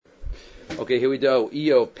Okay, here we go.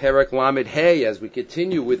 Eo, Perek Lamed Hey, as we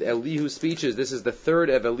continue with Elihu's speeches. This is the third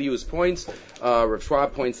of Elihu's points. Rav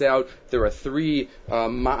Schwab points out there are three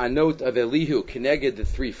ma'anot of Elihu, Keneged, the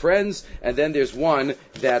three friends, and then there's one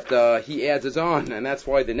that he adds his own, and that's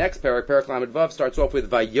why the next Perek Lamed Vav, starts off with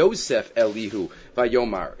Vayosef Elihu,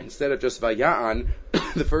 Vayomar. Instead of just Vaya'an,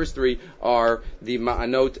 the first three are the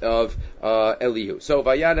ma'anot of Elihu. So,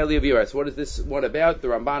 Vayan Elihu V'yoretz. What is this one about? The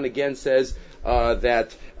Ramban again says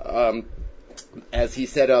that as he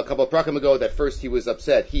said a couple of prakim ago, that first he was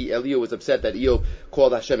upset, Elihu was upset that Eob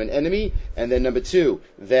called Hashem an enemy, and then number two,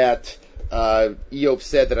 that Eob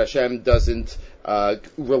said that Hashem doesn't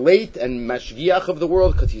relate and mashgiach of the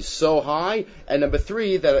world because he's so high, and number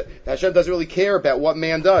three, that Hashem doesn't really care about what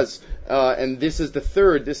man does. And this is the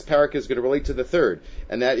third. This parak is going to relate to the third,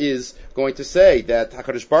 and that is going to say that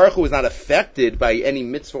HaKadosh Baruch Hu is not affected by any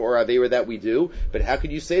mitzvah or avera that we do. But how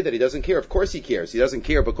could you say that he doesn't care? Of course he cares. He doesn't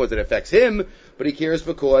care because it affects him, but he cares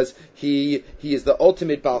because he is the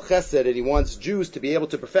ultimate Baal Chesed, and he wants Jews to be able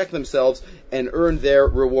to perfect themselves and earn their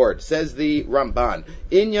reward. Says the Ramban,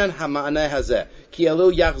 Inyan Hama'aneh Hazeh.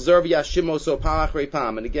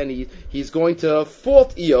 And again, he's going to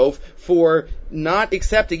fault Eov for not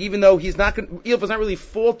accepting, even though Eov was not really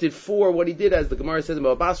faulted for what he did, as the Gemara says in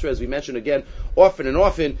Baba Basra, as we mentioned again often and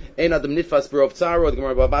often, Ein Adam Nitfas B'Rov Tzaro, the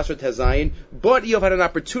Gemara Baba Basra Tezayin, but Eov had an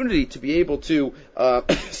opportunity to be able to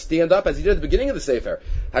stand up, as he did at the beginning of the Sefer,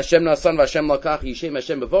 Hashem Nasan v'Hashem Lakach Yishem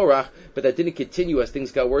Hashem Bevorach, but that didn't continue as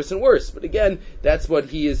things got worse and worse. But again, that's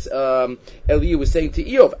what Elihu was saying to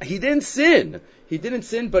Eov. He didn't sin. He didn't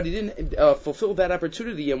sin, but he didn't fulfill that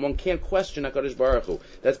opportunity, and one can't question HaKadosh Baruch Hu.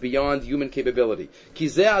 That's beyond human capability. Right?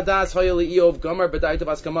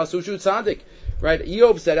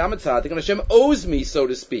 Eov said, I'm a tzaddik, and Hashem owes me, so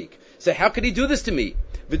to speak. So how could he do this to me?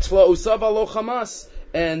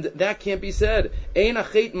 And that can't be said. And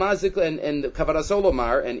Kavara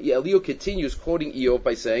Solomar, and Elihu continues quoting Eov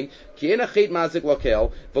by saying, Hashem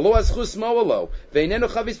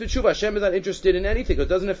is not interested in anything, it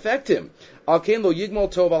doesn't affect him. And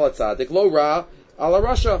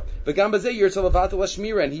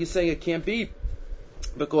he's saying it can't be,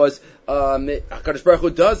 because HaKadosh Baruch Hu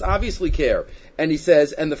does obviously care. And he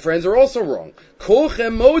says, and the friends are also wrong.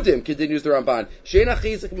 Kolchem modim, continues the Ramban.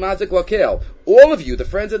 All of you, the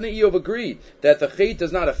friends and the Eov, agree that the chait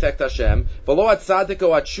does not affect Hashem. You all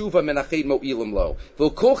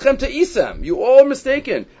are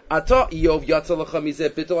mistaken. You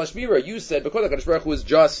said, because HaKadosh Baruch Hu is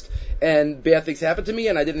just and bad things happen to me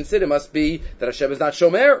and I didn't sin, it must be that Hashem is not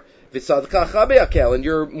shomer. And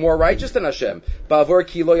you're more righteous than Hashem. And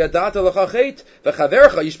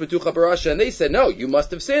they said, no, you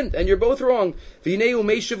must have sinned, and you're both wrong. You're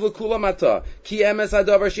right.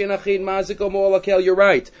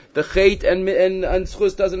 The chait and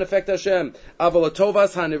schus doesn't affect Hashem. But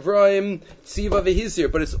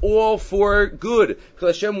it's all for good,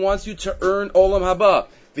 because Hashem wants you to earn olam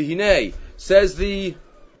haba. Says the...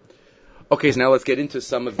 Okay, so now let's get into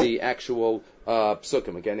some of the actual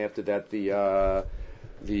psukim. Again, after that, the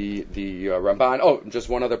Ramban. Oh, just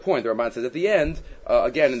one other point. The Ramban says at the end,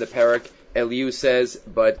 again in the parak, Elihu says,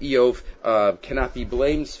 but Eov cannot be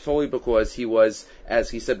blamed fully because he was, as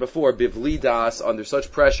he said before, bivli das, under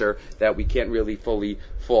such pressure that we can't really fully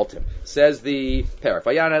fault him. Says the parak,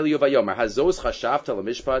 Vayan Elihu vayomer hazos chashavta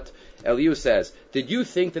lemishpat. Elihu says, did you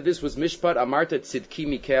think that this was mishpat? Amarta tzidki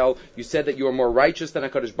Mikel. You said that you are more righteous than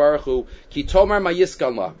HaKadosh Baruch Hu. Ki tomar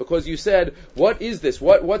mayiskanla. Because you said, what is this?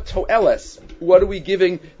 What toeles? What are we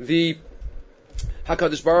giving the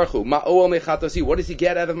HaKadosh Baruch Hu? Ma'ol mechatasi. What does he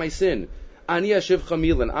get out of my sin? Ani ashiv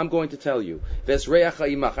chamilin. I'm going to tell you. Vesreach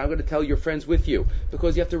ha'imach. I'm going to tell your friends with you.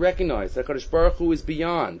 Because you have to recognize that HaKadosh Baruch Hu is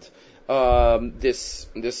beyond this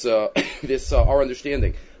our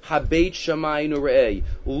understanding. Habeit Shamayim Ure'ei.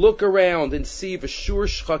 Look around and see V'shur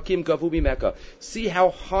Shchakim Gavu B'Mekah. See how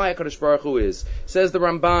high HaKadosh Baruch Hu is. Says the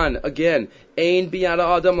Ramban again. Ein biyad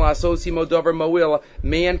Adam la'asos imo davar mo'il.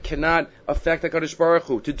 Man cannot affect HaKadosh Baruch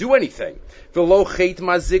Hu to do anything. V'lo cheit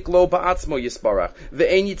mazik lo ba'atzmo yisbarach.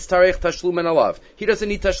 V'ein yitztarech tashlumen alav. He doesn't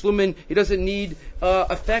need tashlumen. He doesn't need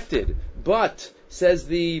affected. But says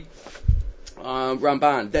the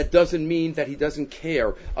Ramban, that doesn't mean that he doesn't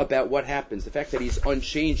care about what happens. The fact that he's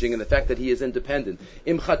unchanging and the fact that he is independent.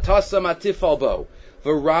 Im chatasa matifalbo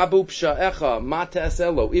v'rabu psha'echa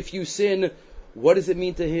mataselo. If you sin, what does it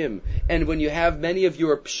mean to him? And when you have many of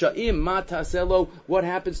your psha'im mataselo, what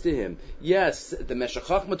happens to him? Yes, the Meshech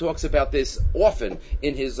Chochmah talks about this often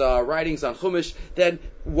in his writings on Chumash, that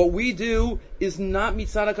what we do is not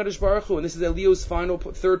mitzad HaKadosh Baruch Hu, and this is Elihu's final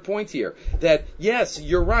third point here, that yes,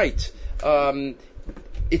 you're right.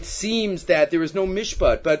 it seems that there is no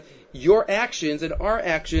mishpat, but your actions and our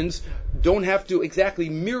actions don't have to exactly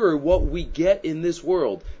mirror what we get in this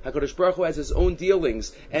world. HaKadosh Baruch Hu has his own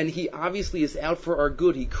dealings, and he obviously is out for our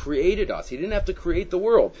good. He created us. He didn't have to create the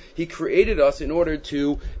world. He created us in order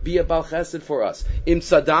to be a Bal Chesed for us. Im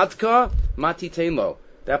tzadadka matitein lo.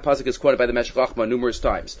 That pasuk is quoted by the Meshech Chochmah numerous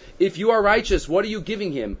times. If you are righteous, what are you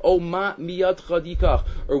giving him? O ma miyad chadikach.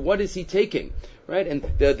 Or what is he taking? Right? And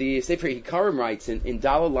the Sefer Hikarim writes in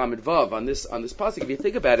Daled Lamed Vav on this pasuk, if you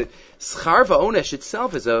think about it, Schar Va'onesh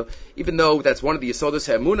itself is even though that's one of the Yesodos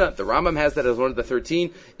HaEmunah, the Rambam has that as one of the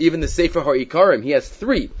 13, even the Sefer HaHikarim, he has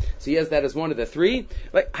 3. So he has that as one of the 3.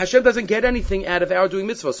 Like, Hashem doesn't get anything out of our doing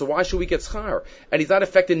mitzvah, so why should we get schar? And he's not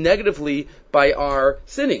affected negatively by our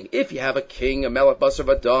sinning. If you have a king, a Melech Basar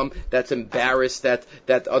Vadam, that's embarrassed that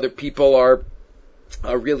other people are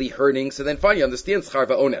really hurting, so then fine, you understand Schar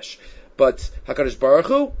Va'onesh. But HaKadosh Baruch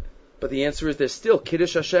Hu, but the answer is there's still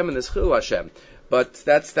Kiddush Hashem and there's Chil Hashem. But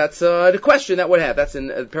that's the question that would have. That's in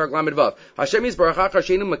Perek Lamed Vav. Hashem is Baruch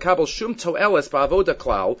HaSheinu Makabel Shum Toeles Ba'avoda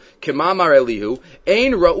Klal Kemamar Elihu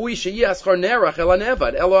Ein Ra'ui Sheyiaschar Nerach Ela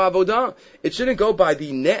Nevad Elo Avoda. It shouldn't go by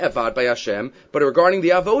the Ne'avad by Hashem, but regarding the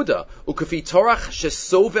Avoda. Ukafi Torach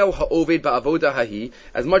Shesovel Ha'oved Ba'avoda Hahi.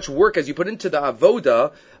 As much work as you put into the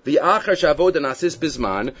Avoda, the Achar Shavoda Nasis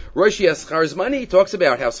Bizman, Roshi Yaschar's money, he talks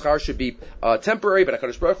about how schar should be temporary, but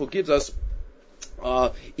HaKadosh Baruch Hu gives us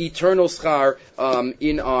eternal schar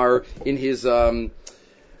in his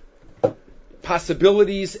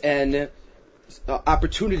possibilities and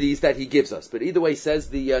opportunities that he gives us. But either way, says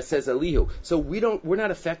Elihu. So we're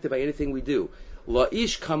not affected by anything we do.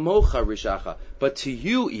 La'ish kamocha rishacha, but to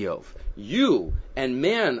you, Eov, you and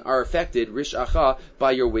man are affected, rishacha,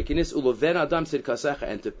 by your wickedness, uloven adam sidkasecha,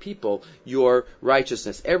 and to people your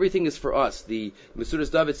righteousness. Everything is for us. The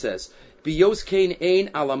Mesudas David says, Biyos kain ein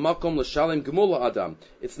alamakom l'shalem gemula adam.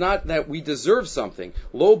 It's not that we deserve something.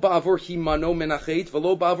 Lo ba'avor himano menachet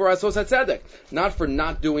v'lo ba'avor asos hatzedek. Not for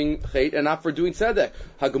not doing chet and not for doing tzedek.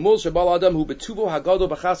 Hagemul shabal adam hu betuvo hagado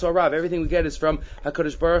b'chas harav. Everything we get is from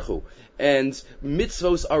HaKadosh Baruch Hu. And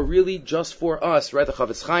mitzvos are really just for us, right? The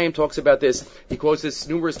Chavetz Chaim talks about this. He quotes this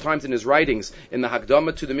numerous times in his writings in the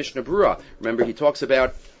Hakdama to the Mishnah Berurah. Remember, he talks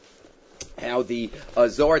about how the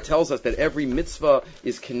Zohar tells us that every mitzvah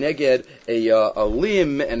is keneged a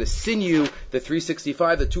limb and a sinew, the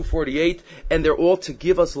 365, the 248, and they're all to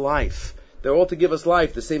give us life. They're all to give us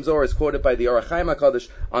life. The same Zohar is quoted by the Orach Chaim HaKadosh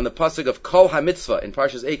on the pasuk of Kol HaMitzvah in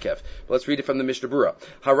Parshas Eikev. But let's read it from the Mishnah Berurah.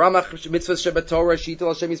 Haramach mitzvahs shebatorah shitel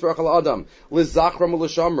Hashem Yisbarach al Adam lizachram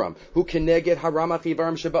u'lishamram hu keneged haramach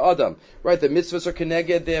ivarim sheba Adam. Right, the mitzvahs are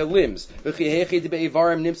keneged their limbs. V'chihechi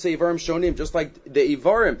be'ivarim nimse ivarim shonim. Just like the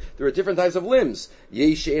ivarim, there are different types of limbs.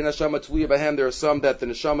 Yesh she'en hashama tluya b'hem. There are some that the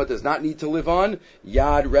neshama does not need to live on.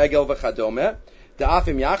 Yad, regel, v'chadome. The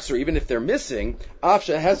afim yachzer, even if they're missing,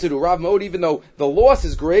 afsha hesidu rav mode, even though the loss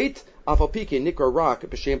is great, afalpike nikra rak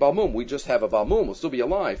b'shem balmum. We just have a balmum, we'll still be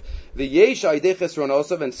alive. The yesh aidei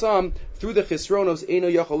chesronosav, and some through the chesronos eno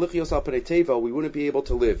yachol lichios al pnei teva, we wouldn't be able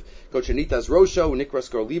to live. Gochenitas rosho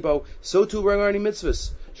nikras libo. So too regarding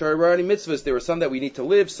mitzvahs. Regarding mitzvahs, there are some that we need to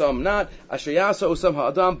live, some not. Asher some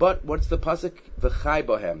ha'adam. But what's the pasuk? V'chai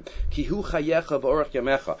bohem kihu chayecha v'orach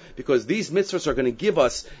yamecha. Because these mitzvahs are going to give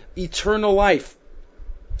us eternal life.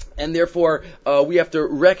 And therefore, we have to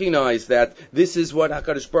recognize that this is what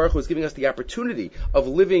HaKadosh Baruch Hu is giving us the opportunity of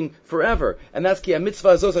living forever. And that's ki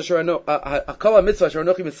ha-mitzvah azos asher akala mitzvah asher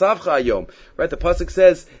anochi mitzavcha hayom. Right? The pasuk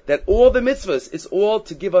says that all the mitzvahs, it's all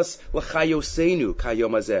to give us l'chayosenu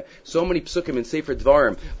kayom hazeh. So many psukim in Sefer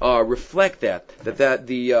Dvarim reflect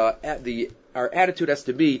our attitude has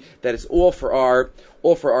to be that it's all for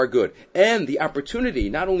our good. And the opportunity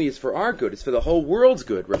not only is for our good, it's for the whole world's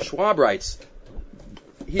good. Rav Schwab writes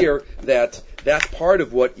here that's part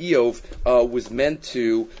of what Eov was meant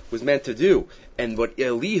to do, and what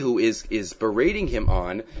Elihu is berating him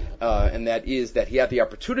on, and that is that he had the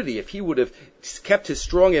opportunity. If he would have kept his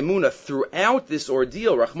strong emunah throughout this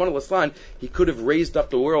ordeal, Rahman al-Aslan, he could have raised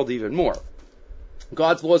up the world even more.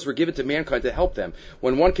 God's laws were given to mankind to help them.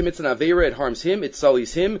 When one commits an aveira, it harms him, it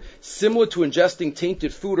sullies him, similar to ingesting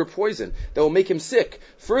tainted food or poison that will make him sick.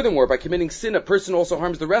 Furthermore, by committing sin, a person also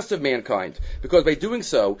harms the rest of mankind, because by doing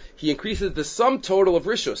so, he increases the sum total of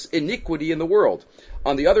rishus, iniquity in the world.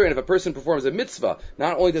 On the other hand, if a person performs a mitzvah,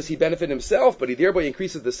 not only does he benefit himself, but he thereby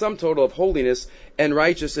increases the sum total of holiness and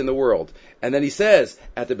righteousness in the world. And then he says,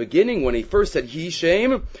 at the beginning, when he first said, Yi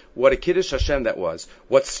Shem, what a Kiddush Hashem that was.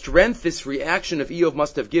 What strength this reaction of Eov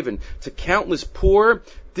must have given to countless poor,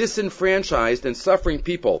 disenfranchised, and suffering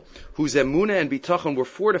people, whose emunah and bitachon were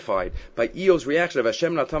fortified by Eov's reaction of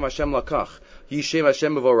Hashem natam Hashem lakach. Yishem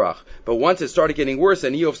Hashem Mevorach. But once it started getting worse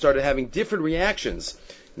and Eov started having different reactions,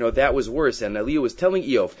 that was worse. And Eliyahu was telling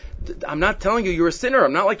Eov, I'm not telling you you're a sinner.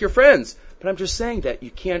 I'm not like your friends. But I'm just saying that you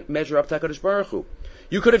can't measure up to HaKadosh Baruch Hu.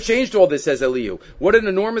 You could have changed all this, says Eliyahu. What an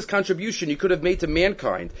enormous contribution you could have made to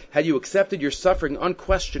mankind had you accepted your suffering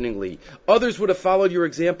unquestioningly. Others would have followed your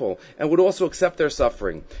example and would also accept their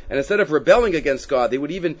suffering. And instead of rebelling against God, they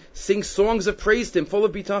would even sing songs of praise to Him, full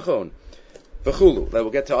of bitachon. V'chulu. We'll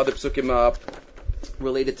get to other psukim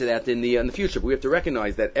related to that in the future, but we have to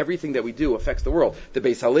recognize that everything that we do affects the world. The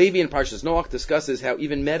Beis Halevi in Parshas Noach discusses how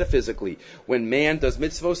even metaphysically, when man does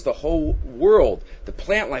mitzvos, the whole world, the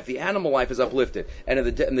plant life, the animal life is uplifted. And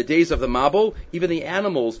in the days of the Mabul, even the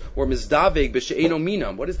animals were mizdaveg b'she'eno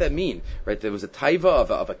minam. What does that mean? Right? There was a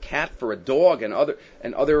taiva of a cat for a dog and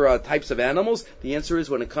other types of animals. The answer is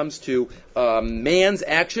when it comes to man's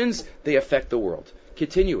actions, they affect the world.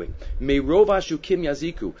 Continuing, Merovashukim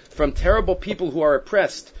yaziku, from terrible people who are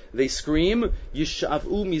oppressed, they scream,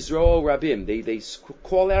 Yishavu mizro rabim. They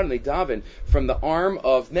call out and they daven from the arm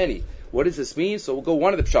of many. What does this mean? So we'll go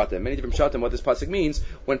one of the pshatim, many different pshatim, what this pasuk means.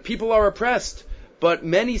 When people are oppressed, but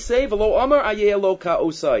many say, V'lo amar ayeh lo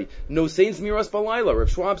ka'osai, no saints miras balayla.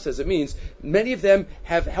 Rav Schwab says it means many of them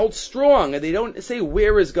have held strong, and they don't say,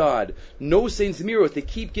 where is God? No saints miros. They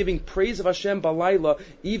keep giving praise of Hashem balayla,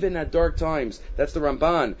 even at dark times. That's the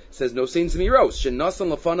Ramban. Says, no saints miros.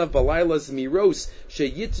 Shenasan lefanav balayla zmiros,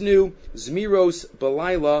 sheyitnu zmiros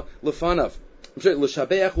balayla lefanav.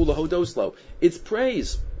 L'shabeach u'lehodoslo. It's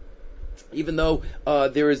praise. Even though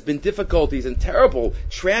there has been difficulties and terrible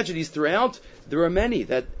tragedies throughout, there are many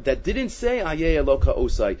that didn't say Ayeh Eloka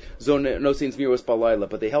Osai no saints miros balayla,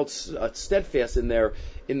 but they held steadfast in their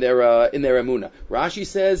emunah. Rashi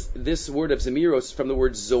says this word of zemiros from the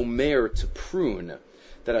word zomer, to prune,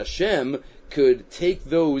 that Hashem could take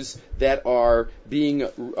those that are being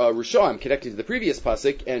Rishaim, connected to the previous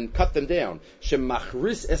pasuk, and cut them down.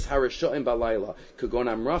 Shemachris es harisha'im balayla,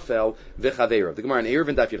 kugonam Rafel v'chaveirav. The Gemara in Erev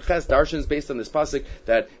and Daf Yud Ches darshan based on this pasuk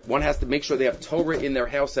that one has to make sure they have Torah in their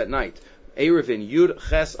house at night. Erevin Yud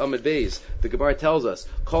Ches Amud Beis. The Gemara tells us,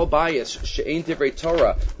 Kol Bayis She'ein Divrei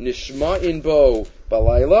Torah Nishma in Bo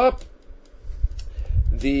Balayla.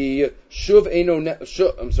 The Shuv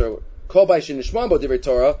Eino. Kol Bayis Nishma Bo Divrei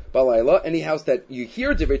Torah Balayla. Any house that you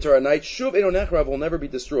hear Divrei Torah at night, Shuv Eino Nechrav, will never be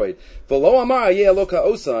destroyed. V'lo Amar Ayeh Eloka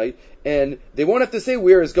Osai. And they won't have to say,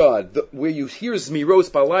 where is God? Where you hear Zmiros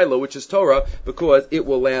Balayla, which is Torah, because it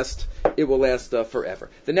will last forever.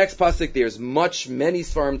 The next pasuk, there's many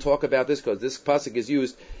Sfarim talk about this, because this pasuk is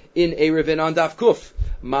used in Erevin on Daf Kuf.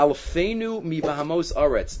 Malfenu mi bahamos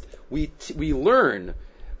aretz. We learn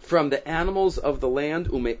from the animals of the land,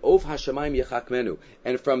 ume'ov hashamayim yechakmenu,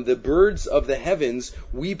 and from the birds of the heavens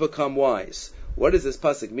we become wise. What does this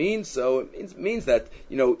pasuk mean? So it means that,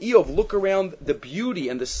 Eov, look around the beauty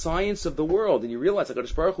and the science of the world, and you realize that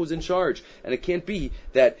HaKadosh Baruch Hu is in charge, and it can't be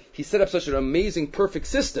that He set up such an amazing, perfect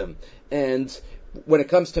system, and when it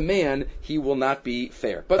comes to man, He will not be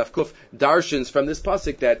fair. But of course, darshans from this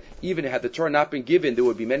pasuk that even had the Torah not been given, there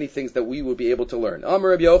would be many things that we would be able to learn.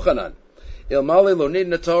 Amar Rabbi Yochanan. We will learn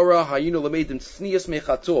tznius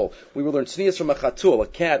from a chatul. A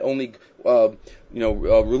cat only,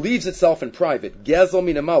 relieves itself in private. Gezel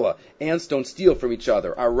minamala. Ants don't steal from each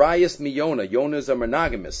other. Arayas miyona. Yonas are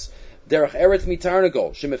monogamous. Derech eretz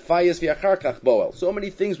mitarnagol. Shemefayas v'acharkach boel. So many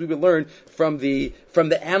things we would learn from the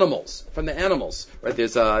animals. From the animals, right?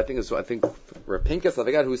 There's I think Rapinkas, I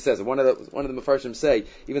forgot who says it. One of the Mefarshim say,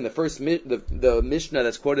 even the first the Mishnah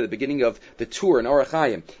that's quoted at the beginning of the tour in Orach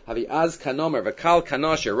Chaim, Havi az kanomer v'kal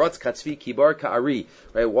kanosher rotz katzvi kibar ka'ari.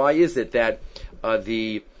 Right? Why is it that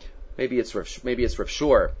maybe it's Rav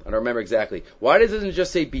Shor, I don't remember exactly. Why does it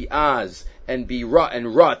just say bi'az and bi'rut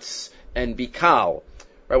and ruts and bi'kal?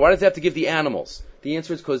 Right? Why does it have to give the animals? The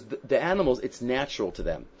answer is because the animals, it's natural to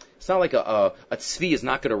them. It's not like a tzvi is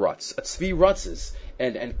not going to rutz. A tzvi rutzes.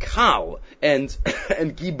 And kal and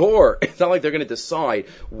gibor. It's not like they're going to decide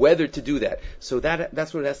whether to do that. So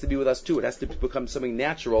that's what it has to be with us too. It has to become something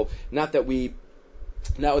natural, not that we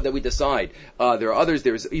decide. There are others.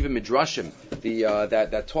 There's even midrashim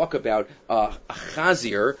that talk about a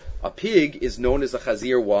chazir. A pig is known as a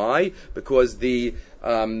chazir. Why? Because the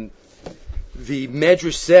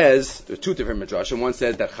Medrash says, there are two different Medrashim. One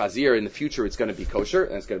says that Chazir, in the future, it's going to be kosher,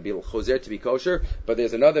 and it's going to be choser to be kosher. But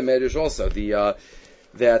there's another Medrash also.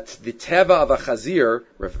 that the teva of a chazir,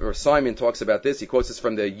 Rav Simon talks about this. He quotes this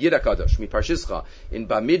from the Yid HaKadosh, Miparshischa, in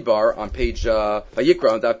Bamidbar on page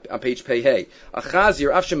Vayikra on page Pei Hey. A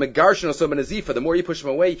chazir, afshe megarshin oso benazifa, the more you push him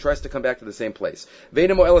away, he tries to come back to the same place.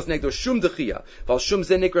 Ve'ena mo'elas negdo shum dechia, val shum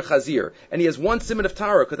ze nikra chazir, and he has one simon of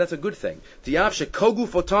Tara, because that's a good thing. Tiafshe kogu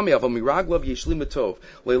fotami aval miraglov yishlim tov,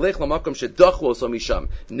 leilech lamakom shedachlo oso misham.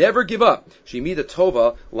 Never give up. Shemida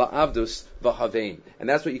tova la'avdus v'havein. And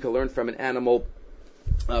that's what you can learn from an animal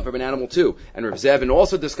too. And Rav Zevin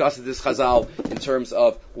also discusses this Chazal in terms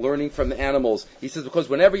of learning from the animals. He says because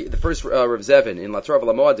whenever the first Rav Zevin in Latrav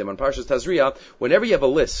Lamoadim on Parshas Tazria, whenever you have a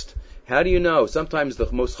list, how do you know? Sometimes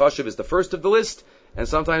the most chashuv is the first of the list, and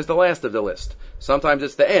sometimes the last of the list. Sometimes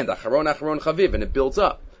it's the end, Acharon Chaviv, and it builds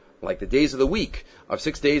up. Like the days of the week of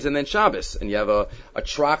 6 days and then Shabbos, and you have a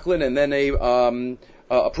Trachlin and then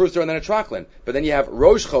a Pruster and then a Trachlin. But then you have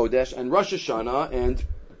Rosh Chodesh and Rosh Hashanah, and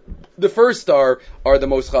the first are the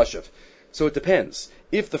most chashuv. So it depends.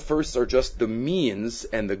 If the firsts are just the means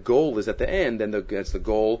and the goal is at the end, then it's the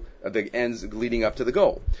goal, the ends leading up to the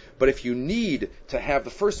goal. But if you need to have the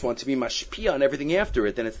first one to be mashpia on everything after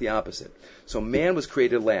it, then it's the opposite. So man was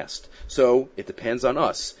created last. So it depends on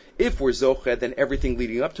us. If we're zochet, then everything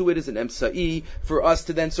leading up to it is an emsa'i for us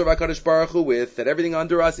to then serve HaKadosh Baruch Hu with, that everything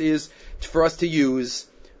under us is for us to use.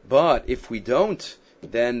 But if we don't,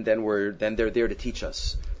 then they're there to teach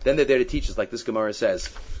us. Then they're there to teach us, like this Gemara says.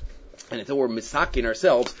 And until we're misaking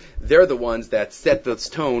ourselves, they're the ones that set the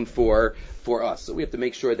tone for us. So we have to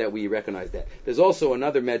make sure that we recognize that. There's also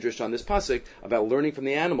another medrash on this pasuk about learning from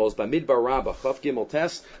the animals by Midbar Rabbah, Chaf Gimel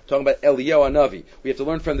Tes, talking about Eliyahu Hanavi. We have to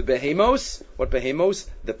learn from the behemos. What behemos?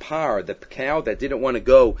 The par, the cow that didn't want to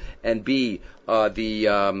go and be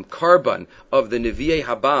the carbon of the Nevi'ei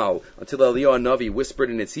Habal until Eliyahu Hanavi whispered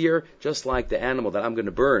in its ear, just like the animal that I'm going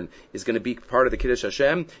to burn is going to be part of the Kiddush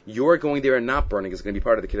Hashem, you're going there and not burning is going to be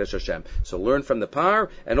part of the Kiddush Hashem. So learn from the par,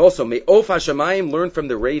 and also Me'of Hashemayim, learn from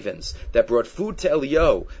the ravens that brought food to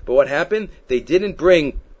Eliyahu. But what happened? They didn't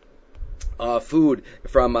bring food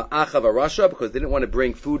from Achav Rasha because they didn't want to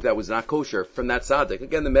bring food that was not kosher from that tzaddik.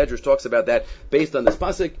 Again, the Medrash talks about that based on this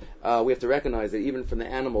pasuk. We have to recognize that even from the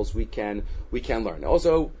animals we can learn.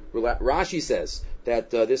 Also, Rashi says that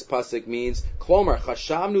this pasuk means Klomar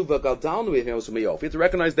Chashavnu v'Galdalnu. We have to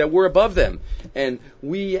recognize that we're above them and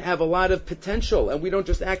we have a lot of potential, and we don't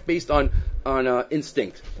just act based on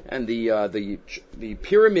instinct. And the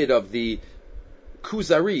pyramid of the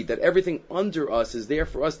Kuzari, that everything under us is there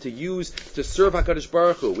for us to use to serve HaKadosh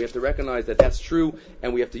Baruch Hu. We have to recognize that that's true,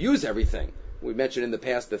 and we have to use everything. We mentioned in the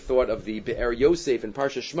past the thought of the Be'er Yosef in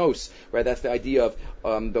Parsha Shmos, right? That's the idea of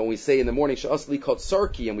when we say in the morning Sha'asli called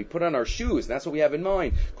Sarki, and we put on our shoes. And that's what we have in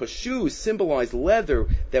mind, because shoes symbolize leather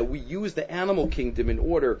that we use the animal kingdom in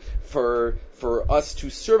order for us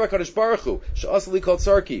to serve HaKadosh Baruch Hu. Sha'asli called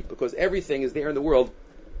Sarki, because everything is there in the world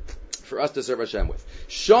for us to serve Hashem with.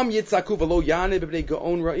 Sham yitzaku v'lo yane b'bnei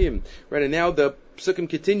gaon ra'im. Right, and now the psukim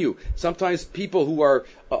continue. Sometimes people who are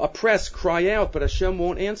oppressed cry out, but Hashem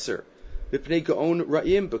won't answer. B'bnei gaon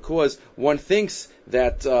ra'im, because one thinks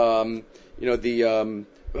that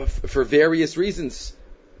for various reasons.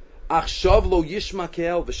 Achshav lo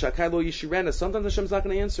yishmakel v'shakai lo yishirena. Sometimes Hashem's not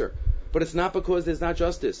going to answer. But it's not because there's not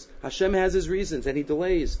justice. Hashem has His reasons, and He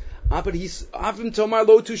delays. But He's avim tomar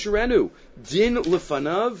lo tushirenu din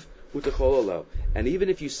lefanav. And even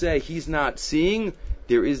if you say He's not seeing,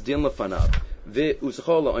 there is din lefanav.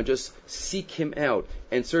 And just seek Him out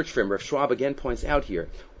and search for Him. Rav Schwab again points out here,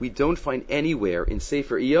 we don't find anywhere in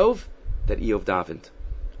Sefer Eov that Eov davened,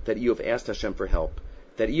 that Eov asked Hashem for help,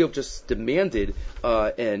 that Eov just demanded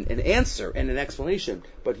an answer and an explanation,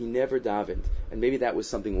 but he never davened. And maybe that was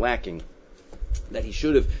something lacking, that he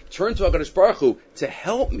should have turned to HaKadosh Baruch Hu to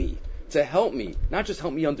help me, not just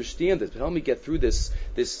help me understand this, but help me get through this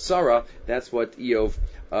Sarah. That's what Eov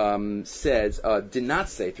did not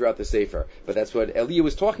say throughout the Sefer, but that's what Eliyahu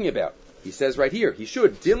was talking about. He says right here, he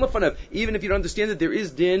should, din lefanav, even if you don't understand it, there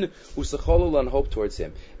is din, usacholu lan hope towards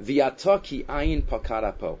him. V'yata ki ayin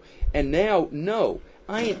pakarapo. And now, no,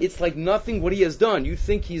 ayin, it's like nothing what he has done. You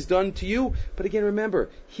think he's done to you, but again, remember,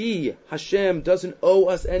 he, Hashem, doesn't owe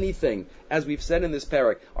us anything. As we've said in this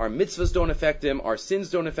parak, our mitzvahs don't affect him, our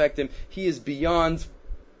sins don't affect him. He is beyond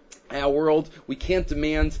our world. We can't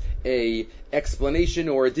demand a explanation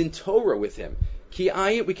or a din Torah with him. Ki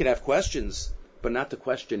ayin, we can have questions, but not to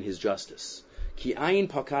question his justice. Ki ayin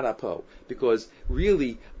pakarapo, because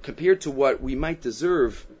really, compared to what we might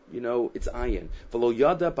deserve, it's ayin. V'lo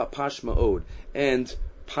yada papash ma'od, and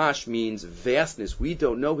pash means vastness. We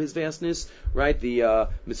don't know his vastness, right? The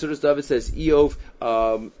Mesudas David says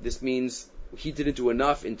Eov. This means he didn't do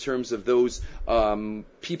enough in terms of those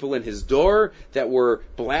people in his door that were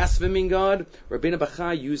blaspheming God. Rabbeinu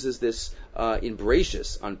Bachai uses this in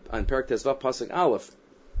Bereshis on Perek Tezvav Pasuk Aleph,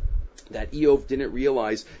 that Eov didn't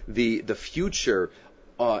realize the future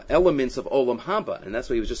elements of Olam Haba, and that's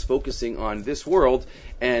why he was just focusing on this world,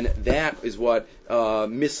 and that is what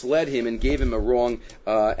misled him and gave him a wrong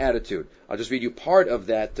attitude. I'll just read you part of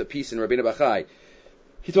that piece in Rabbeinu Bachai.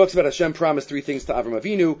 He talks about Hashem promised three things to Avram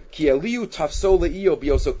Avinu: Ki Eliu tafso le'io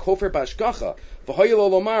bioso kofer bashgacha,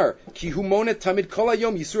 v'hoyelo lomar ki hu monet tamid kol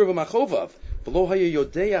hayom yisur v'machovav, v'lo haya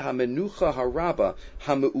yodea hamenucha haraba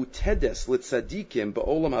hameutedes litzadikim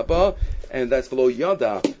ba'olam haba, and that's v'lo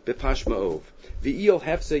yada b'pash ma'ov. V'iyol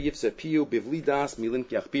hefse yifse piu bivlidas milin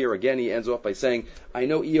yachbir. Again, he ends off by saying, I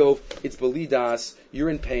know, Eov, it's belidas, you're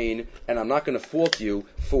in pain, and I'm not going to fault you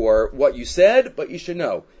for what you said, but you should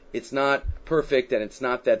know, it's not perfect, and it's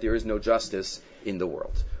not that there is no justice in the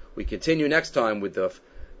world. We continue next time with the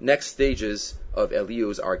next stages of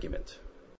Eliu's argument.